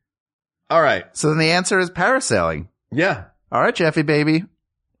 All right. So then the answer is parasailing. Yeah. All right, Jeffy, baby.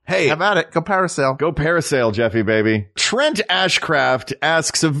 Hey. How about it? Go parasail. Go parasail, Jeffy, baby. Trent Ashcraft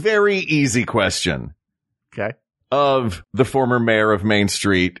asks a very easy question. Okay. Of the former mayor of Main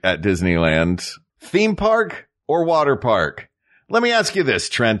Street at Disneyland. Theme park or water park? Let me ask you this,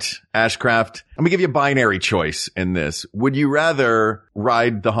 Trent Ashcraft. I'm going to give you a binary choice in this. Would you rather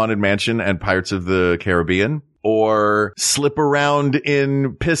ride the Haunted Mansion and Pirates of the Caribbean or slip around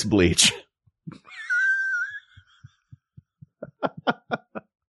in piss bleach?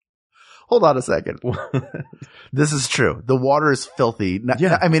 Hold on a second. This is true. The water is filthy.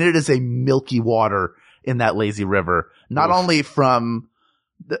 Yeah. I mean, it is a milky water in that lazy river. Not only from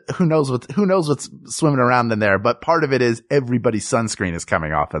who knows what's swimming around in there, but part of it is everybody's sunscreen is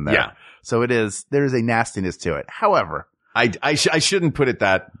coming off in there. Yeah. So there is a nastiness to it. However, I shouldn't put it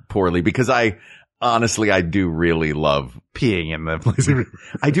that poorly, because honestly, I do really love peeing in the lazy river.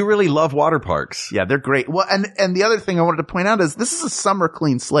 I do really love water parks. Yeah, they're great. Well, and the other thing I wanted to point out is this is a summer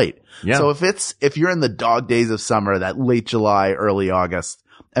clean slate. Yeah. So if you're in the dog days of summer, that late July, early August,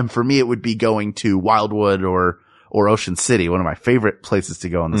 and for me, it would be going to Wildwood or Ocean City, one of my favorite places to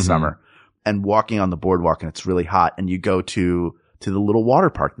go in the summer, and walking on the boardwalk, and it's really hot, and you go to the little water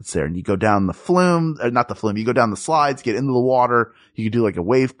park that's there, and you go down the flume, not the flume, you go down the slides, get into the water, you can do like a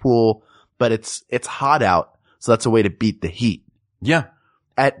wave pool, but it's hot out, so that's a way to beat the heat. Yeah.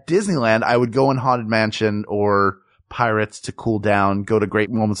 At Disneyland, I would go in Haunted Mansion or Pirates to cool down, go to Great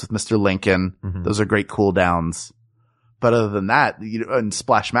Moments with Mr. Lincoln. Those are great cool downs. But other than that, in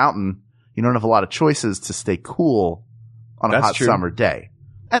Splash Mountain, you don't have a lot of choices to stay cool on a hot summer day.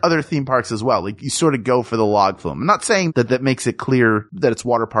 And other theme parks as well. Like, you sort of go for the log flume. I'm not saying that makes it clear that it's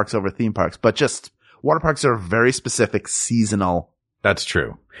water parks over theme parks, but just water parks are very specific seasonal. That's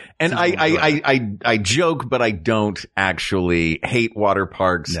true. And I joke, but I don't actually hate water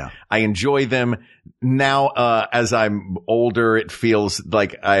parks. No. I enjoy them. Now, as I'm older, it feels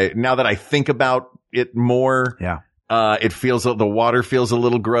like now that I think about it more. Yeah. The water feels a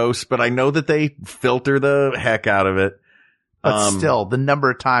little gross, but I know that they filter the heck out of it. But still, the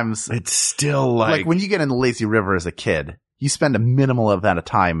number of times it's still like when you get in the lazy river as a kid, you spend a minimal amount of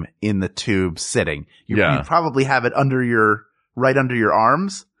time in the tube sitting. You probably have it right under your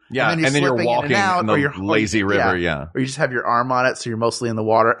arms. Yeah. And then you're walking in the lazy river. Yeah. Or you just have your arm on it. So you're mostly in the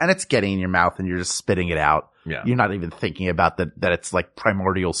water and it's getting in your mouth and you're just spitting it out. Yeah. You're not even thinking about that it's like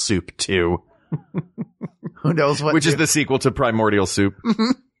primordial soup too. Who knows what? Which is the sequel to Primordial Soup.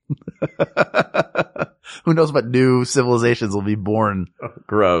 Who knows what new civilizations will be born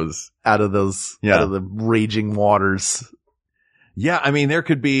Gross. out of those, out of the raging waters. Yeah. I mean, there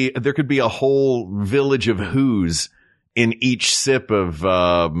could be a whole village of who's in each sip of,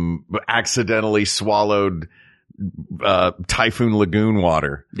 accidentally swallowed, Typhoon Lagoon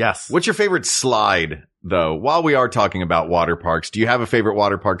water. Yes. What's your favorite slide though? While we are talking about water parks, do you have a favorite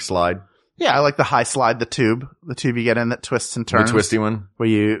water park slide? Yeah, I like the high slide, the tube you get in that twists and turns. The twisty one? Where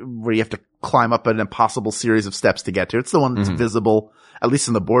you have to climb up an impossible series of steps to get to. It's the one that's visible, at least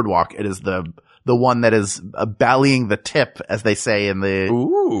in the boardwalk. It is the one that is ballying the tip, as they say in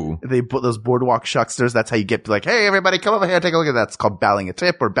they put those boardwalk shucksters. That's how you get to like, hey, everybody come over here, take a look at that. It's called ballying a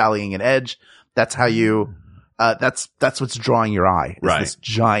tip or ballying an edge. That's how you, that's what's drawing your eye. Is this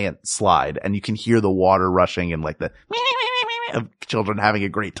giant slide, and you can hear the water rushing and like the of children having a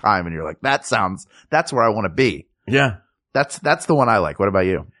great time, and you're like, that's where I want to be. Yeah. That's the one I like. What about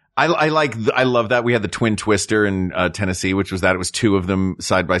you? I love that. We had the twin twister in Tennessee, which was that. It was two of them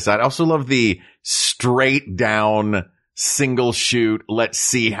side by side. I also love the straight down single shoot. Let's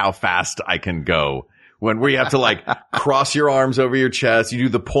see how fast I can go. Where you have to like cross your arms over your chest. You do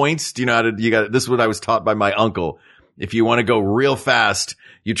the points. Do you know how to, this is what I was taught by my uncle. If you want to go real fast,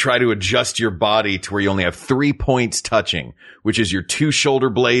 you try to adjust your body to where you only have 3 points touching, which is your 2 shoulder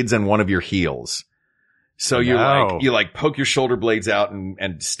blades and one of your heels. So you poke your shoulder blades out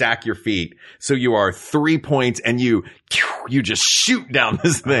and stack your feet. So you are 3 points and you just shoot down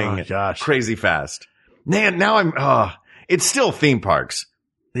this thing. Oh, gosh. Crazy fast. Man, now it's still theme parks.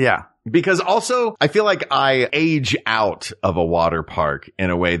 Yeah. Because also, I feel like I age out of a water park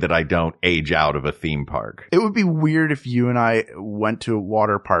in a way that I don't age out of a theme park. It would be weird if you and I went to a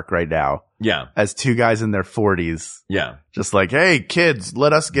water park right now. Yeah. As two guys in their 40s. Yeah. Just like, hey, kids,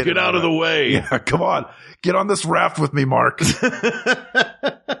 let us get out of the way. Yeah, come on. Get on this raft with me, Mark.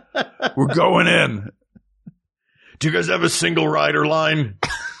 We're going in. Do you guys have a single rider line?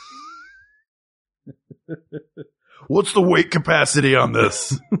 What's the weight capacity on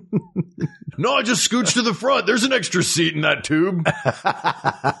this? No, I just scooch to the front. There's an extra seat in that tube.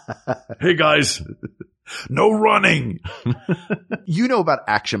 Hey, guys. No running. You know about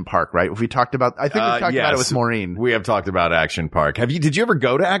Action Park, right? I think we talked about it with Maureen. We have talked about Action Park. Did you ever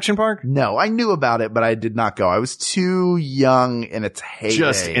go to Action Park? No, I knew about it, but I did not go. I was too young in its heyday.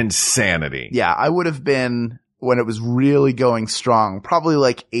 Just insanity. Yeah, I would have been when it was really going strong, probably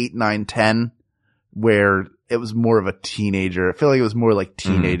like 8, 9, 10, where it was more of a teenager. I feel like it was more like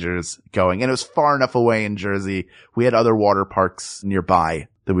teenagers going, and it was far enough away in Jersey. We had other water parks nearby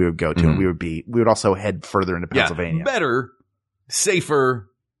that we would go to, and we would also head further into Pennsylvania. Better, safer,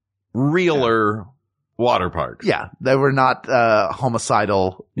 realer water parks. Yeah. They were not,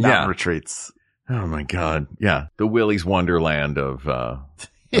 homicidal mountain retreats. Oh my God. Yeah. The Willy's Wonderland of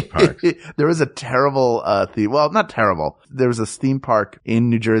parks. There was a terrible theme. Well, not terrible. There was this theme park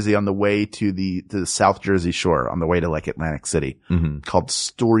in New Jersey on the way to the South Jersey shore, on the way to like Atlantic City, called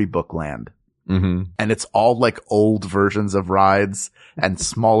Storybook Land. Mm-hmm. And it's all like old versions of rides and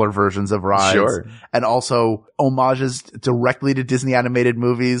smaller versions of rides. Sure. And also homages directly to Disney animated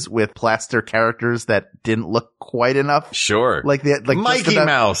movies with plaster characters that didn't look quite enough. Sure. Like Mikey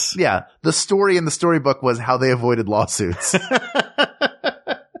Mouse. Yeah. The story in the storybook was how they avoided lawsuits.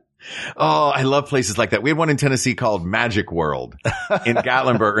 Oh, I love places like that. We had one in Tennessee called Magic World in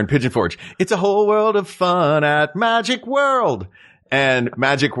Gatlinburg and Pigeon Forge. It's a whole world of fun at Magic World. And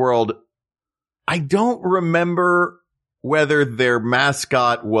Magic World, I don't remember whether their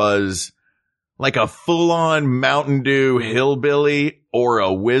mascot was like a full-on Mountain Dew hillbilly or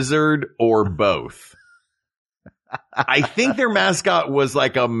a wizard or both. I think their mascot was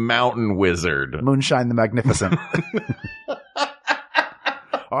like a mountain wizard. Moonshine the Magnificent.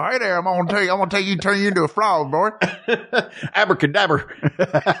 Oh, hey there, I'm gonna turn you into a frog, boy. Abracadabra.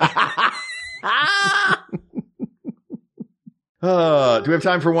 Do we have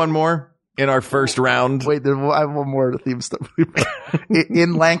time for one more in our first round? Wait, I have one more theme stuff.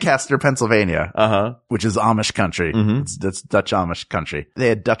 In Lancaster, Pennsylvania, which is Amish country. It's Dutch Amish country. They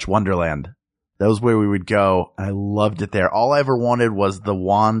had Dutch Wonderland. That was where we would go. And I loved it there. All I ever wanted was the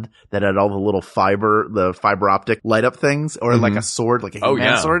wand that had all the little fiber optic light up things, or like a sword, like a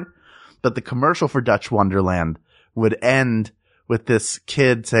He-Man sword. But the commercial for Dutch Wonderland would end with this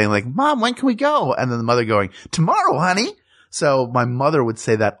kid saying like, Mom, when can we go? And then the mother going, tomorrow, honey. So my mother would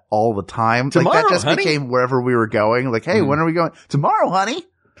say that all the time. Tomorrow, like that just honey? became wherever we were going. Like, hey, when are we going? Tomorrow, honey.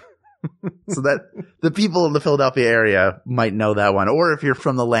 So that the people in the Philadelphia area might know that one. Or if you're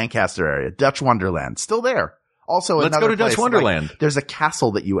from the Lancaster area, Dutch Wonderland, still there. Also, let's go to Dutch Wonderland. Like, there's a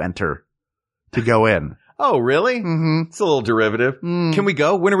castle that you enter to go in. Oh, really? Mm-hmm. It's a little derivative. Can we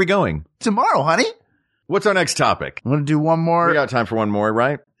go? When are we going? Tomorrow, honey. What's our next topic? I'm going to do one more. We got time for one more,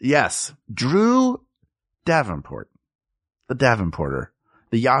 right? Yes. Drew Davenport, the Davenporter,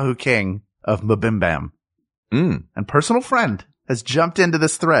 the Yahoo king of Mabimbam, and personal friend, has jumped into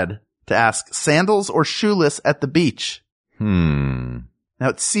this thread to ask sandals or shoeless at the beach. Now,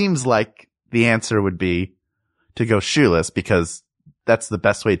 it seems like the answer would be to go shoeless because that's the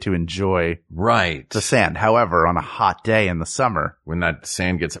best way to enjoy the sand. However, on a hot day in the summer, when that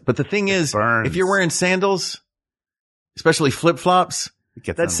sand gets, but the thing is, burns. if you're wearing sandals, especially flip-flops,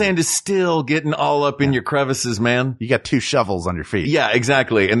 that sand is still getting all up in your crevices, man. You got 2 shovels on your feet. Yeah,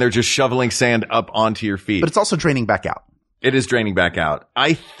 exactly. And they're just shoveling sand up onto your feet. But it's also draining back out. It is draining back out.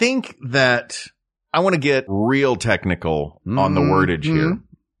 I think that I want to get real technical on the wordage here.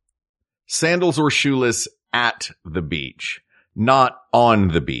 Sandals or shoeless at the beach, not on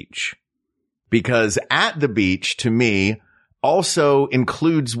the beach. Because at the beach, to me, also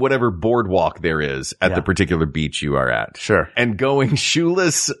includes whatever boardwalk there is at the particular beach you are at. Sure. And going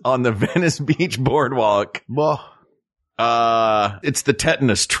shoeless on the Venice Beach boardwalk, it's the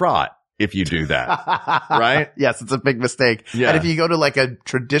tetanus trot if you do that, right? Yes, it's a big mistake. Yeah. And if you go to like a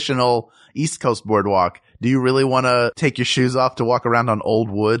traditional East Coast boardwalk, do you really want to take your shoes off to walk around on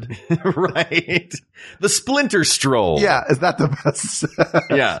old wood? Right. The splinter stroll. Yeah. Is that the best?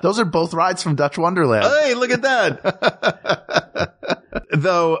 Yeah. Those are both rides from Dutch Wonderland. Hey, look at that.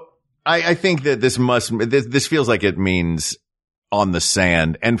 Though I think that this feels like it means on the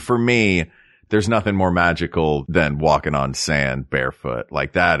sand. And for me, there's nothing more magical than walking on sand barefoot.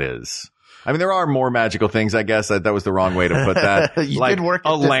 Like that is. I mean, there are more magical things, I guess. That was the wrong way to put that. You like did work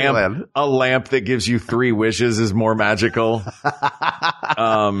at a lamp that gives you 3 wishes is more magical.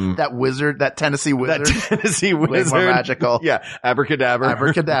 That Tennessee wizard. Way more magical. Yeah.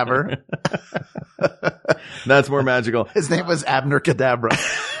 Abracadabra. That's more magical. His name was Abner Cadabra.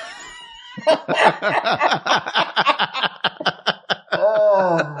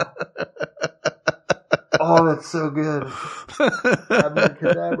 Oh, that's so good. Abner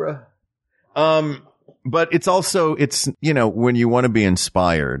Cadabra. But it's also, when you want to be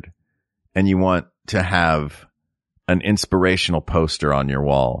inspired and you want to have an inspirational poster on your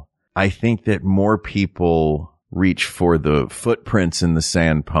wall, I think that more people reach for the footprints in the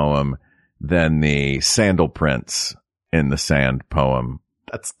sand poem than the sandal prints in the sand poem.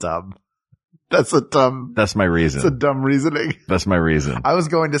 That's dumb. That's my reason. It's a dumb reasoning. That's my reason. I was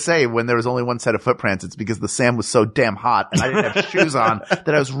going to say when there was only one set of footprints, it's because the sand was so damn hot and I didn't have shoes on that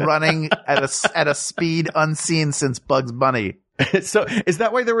I was running at a speed unseen since Bugs Bunny. So is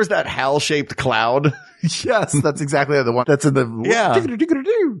that why there was that Hal-shaped cloud? Yes, that's exactly the one. That's in the yeah.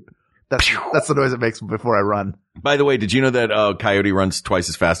 That's the noise it makes before I run. By the way, did you know that Coyote runs twice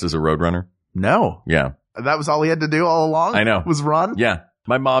as fast as a Roadrunner? No. Yeah. That was all he had to do all along? I know. Was run? Yeah.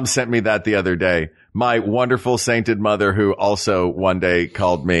 My mom sent me that the other day. My wonderful sainted mother, who also one day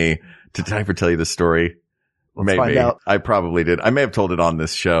called me. Did I ever tell you this story? Let's find out. I probably did. I may have told it on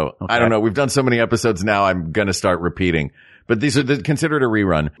this show. Okay. I don't know. We've done so many episodes now. I'm going to start repeating. But these are considered a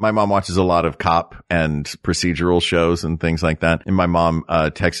rerun. My mom watches a lot of cop and procedural shows and things like that. And my mom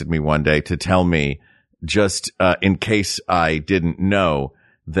texted me one day to tell me, just in case I didn't know,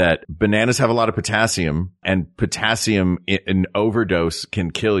 that bananas have a lot of potassium, and potassium in overdose can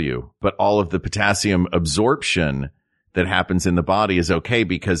kill you. But all of the potassium absorption that happens in the body is okay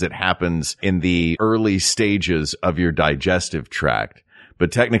because it happens in the early stages of your digestive tract.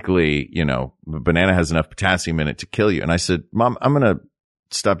 But technically, banana has enough potassium in it to kill you. And I said, Mom, I'm going to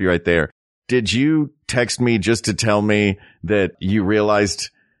stop you right there. Did you text me just to tell me that you realized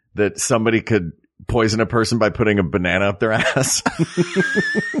that somebody could poison a person by putting a banana up their ass?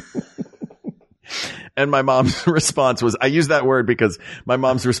 And my mom's response was, I use that word because my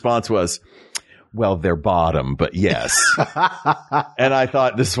mom's response was, well, they're bottom, but yes. And I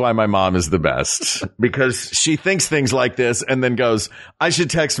thought this is why my mom is the best, because she thinks things like this and then goes, I should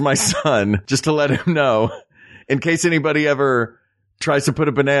text my son just to let him know in case anybody ever tries to put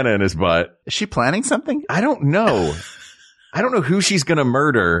a banana in his butt. Is she planning something? I don't know. I don't know who she's going to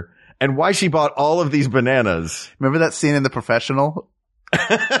murder and why she bought all of these bananas. Remember that scene in The Professional?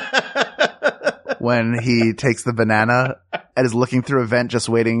 When he takes the banana and is looking through a vent just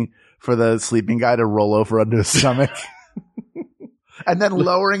waiting for the sleeping guy to roll over onto his stomach. And then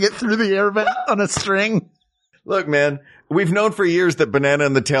lowering it through the air vent on a string. Look, man, we've known for years that banana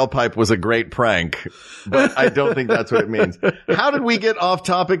in the tailpipe was a great prank, but I don't think that's what it means. How did we get off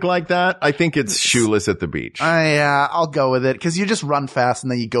topic like that? I think it's shoeless at the beach. I'll go with it because you just run fast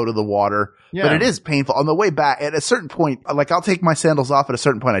and then you go to the water. Yeah. But it is painful. On the way back, at a certain point, like I'll take my sandals off. At a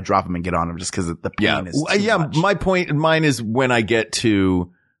certain point, I drop them and get on them just because the pain is too much. Mine is when I get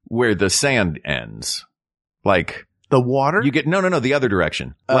to where the sand ends. Like the water? You get, no, the other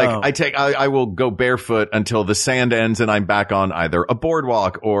direction. Like I will go barefoot until the sand ends and I'm back on either a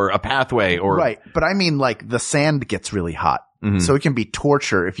boardwalk or a pathway or. Right. But I mean like the sand gets really hot. Mm-hmm. So it can be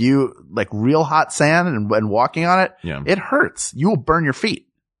torture. If you like real hot sand and walking on it, it hurts. You will burn your feet.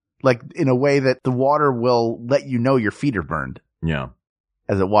 Like in a way that the water will let you know your feet are burned. Yeah.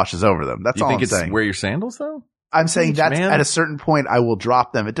 As it washes over them. That's all I'm saying. You think it's wear your sandals though? I'm saying that at a certain point I will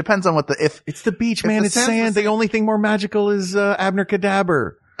drop them. It depends on if it's the beach, man. It's sand. The only thing more magical is Abner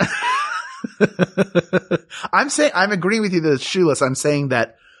Cadaver. I'm agreeing with you that it's shoeless. I'm saying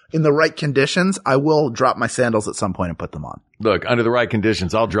that in the right conditions, I will drop my sandals at some point and put them on. Look, under the right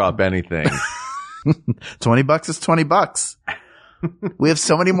conditions, I'll drop anything. $20 is $20. We have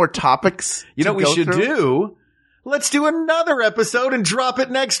so many more topics. You know what we should do? Let's do another episode and drop it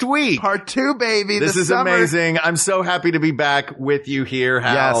next week. Part 2, baby. This is amazing. I'm so happy to be back with you here,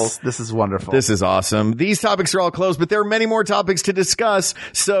 Hal. Yes, this is wonderful. This is awesome. These topics are all closed, but there are many more topics to discuss.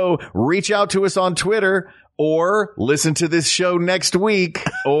 So reach out to us on Twitter or listen to this show next week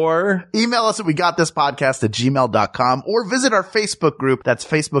or email us at wegotThisPodcast@gmail.com or visit our Facebook group. That's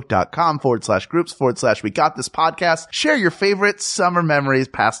facebook.com/groups/wegotThisPodcast. Share your favorite summer memories,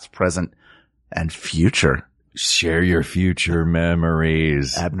 past, present, and future. Share your future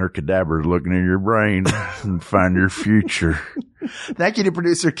memories. Abner Cadaver's looking in your brain and find your future. Thank you to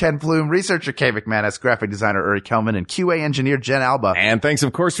producer Ken Plume, researcher Kay McManus, graphic designer Uri Kelman, and QA engineer Jen Alba. And thanks,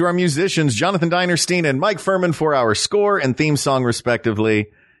 of course, to our musicians, Jonathan Dinerstein and Mike Furman, for our score and theme song, respectively.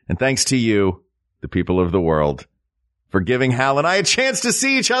 And thanks to you, the people of the world, for giving Hal and I a chance to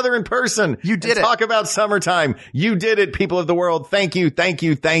see each other in person. You did it. Talk about summertime. You did it, people of the world. Thank you, thank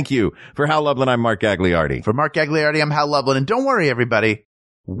you, thank you. For Hal Lublin, I'm Mark Gagliardi. For Mark Gagliardi, I'm Hal Lublin. And don't worry, everybody.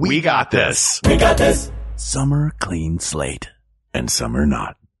 We got this. We got this. Summer clean slate. And summer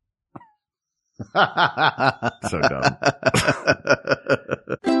not. So dumb.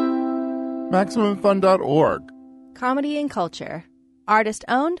 MaximumFun.org. Comedy and culture. Artist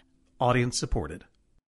owned. Audience supported.